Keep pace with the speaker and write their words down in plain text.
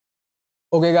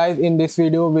Okay, guys, in this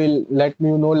video, we'll let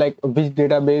you know like which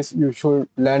database you should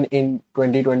learn in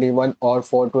 2021 or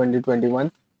for 2021.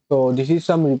 So this is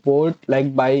some report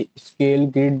like by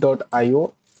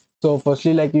scalegrid.io. So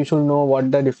firstly, like you should know what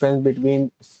the difference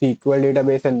between SQL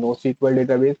database and NoSQL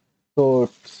database. So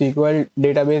SQL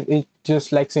database is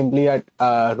just like simply at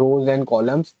rows and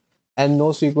columns, and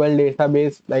NoSQL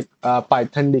database like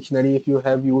Python dictionary if you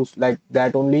have used like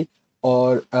that only,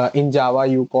 or in Java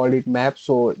you call it map.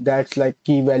 So that's like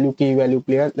key value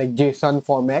player like JSON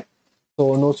format. So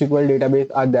NoSQL database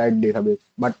are that database,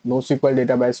 but NoSQL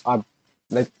database are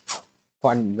like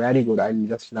fun, very good. I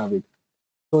just love it.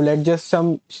 So let's just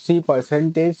some see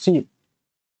percentage. See,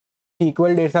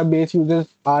 SQL database users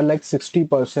are like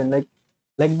 60%,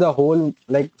 like the whole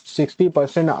like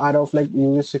 60% are of like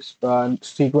uses SQL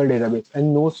database,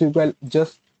 and NoSQL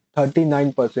just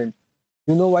 39%.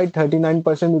 You know why 39%?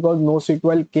 Because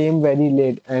NoSQL came very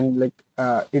late, and like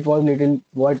it was little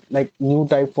what like new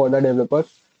type for the developers.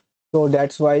 So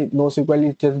that's why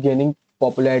NoSQL is just gaining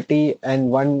popularity, and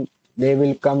one day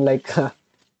will come like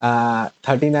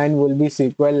 39 will be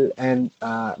SQL, and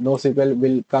NoSQL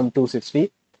will come to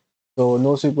 60. So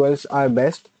NoSQLs are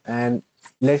best, and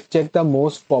let's check the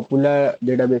most popular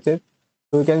databases.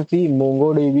 So you can see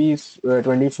MongoDB is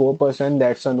 24%,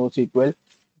 that's a NoSQL.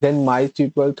 Then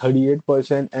MySQL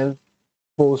 38%, and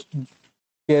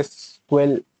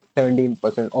PostgreSQL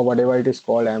 17%, or whatever it is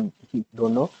called. I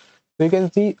don't know. So you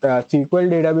can see SQL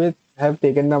database have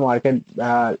taken the market,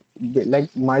 like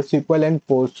MySQL and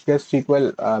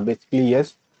PostgreSQL, basically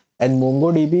yes. And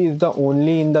MongoDB is the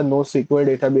only in the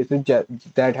NoSQL databases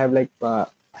that have like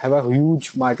have a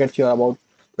huge market share, about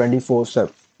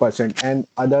 24%, and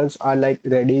others are like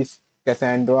Redis,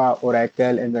 Cassandra,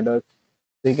 Oracle, and others.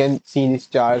 So you can see these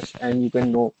charts and you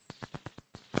can know.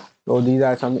 So these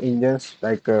are some engines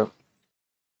like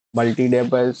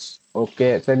multi-tables.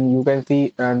 Okay, then you can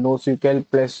see NoSQL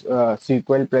plus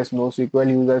SQL plus NoSQL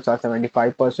users are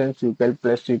 75%, SQL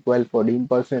plus SQL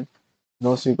 14%,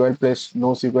 NoSQL plus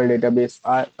NoSQL database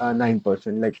are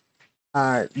 9%. Like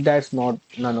that's not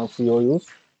none of your use.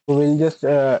 So we'll just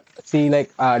see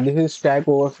like this is Stack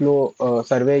Overflow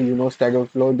survey. You know Stack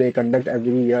Overflow, they conduct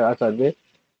every year a survey.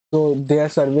 So their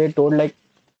survey told like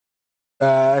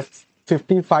uh,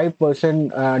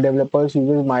 55% developers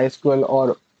uses MySQL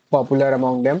or popular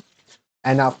among them,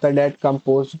 and after that come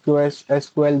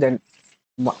PostgreSQL, then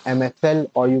MSL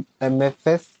or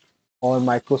MFS or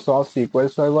Microsoft SQL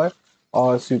Server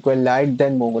or SQLite,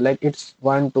 then Mongo. Like it's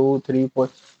one, two, three, four.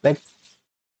 Like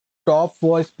top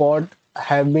four spot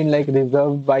have been like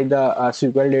reserved by the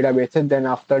SQL databases. Then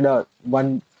after the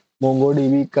one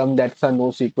MongoDB come, that's a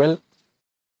NoSQL.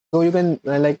 So you can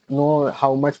like know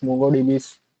how much MongoDB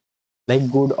is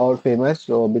like good or famous.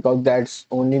 So because that's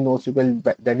only NoSQL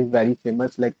that is very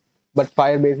famous. Like, but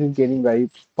Firebase is gaining very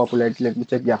popularity. Let me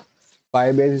check. Yeah,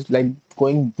 Firebase is like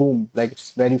going boom. Like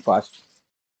it's very fast.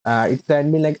 It's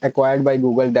had been like acquired by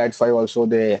Google. That's why also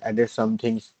they added some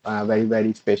things,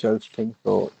 very special things.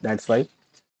 So that's why.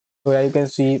 So yeah, you can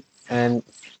see. And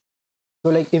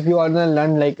so like if you want to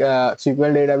learn like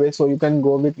SQL database, so you can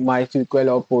go with MySQL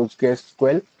or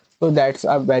PostgreSQL. So that's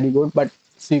very good. But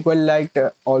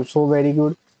SQLite also very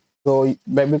good. So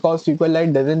because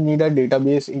SQLite doesn't need a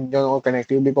database engine or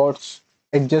connectivity, because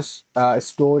it just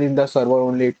store in the server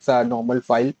only. It's a normal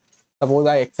file. Suppose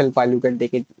a Excel file, you can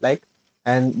take it like,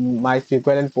 and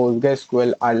MySQL and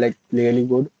PostgreSQL are like really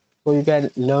good. So you can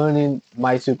learn in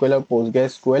MySQL or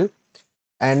PostgreSQL.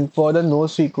 And for the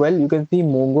NoSQL, you can see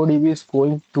MongoDB is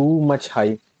going too much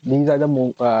high. These are the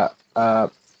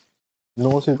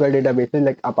NoSQL databases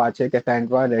like Apache,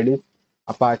 Cassandra, Redis,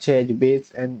 Apache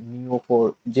HBase, and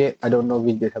Neo4j. I don't know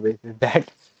which database is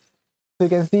that. So you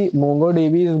can see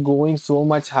MongoDB is going so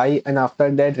much high, and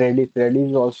after that Redis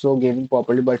is also gaining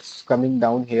popularity, but it's coming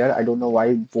down here. I don't know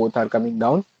why both are coming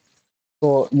down.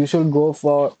 So you should go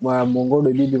for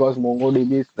MongoDB, because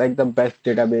MongoDB is like the best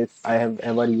database I have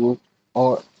ever used.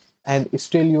 Or and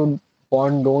still you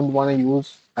don't want to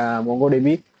use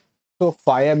MongoDB. So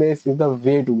Firebase is the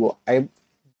way to go.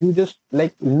 You just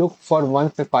like look for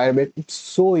once the Firebase. It's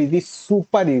so easy,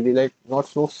 super easy. Like not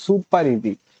so super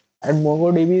easy. And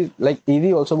MongoDB is like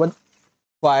easy also, but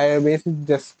Firebase is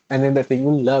just another thing.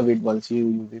 You'll love it once you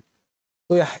use it.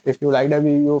 So yeah, if you like the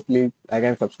video, please like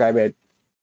and subscribe it.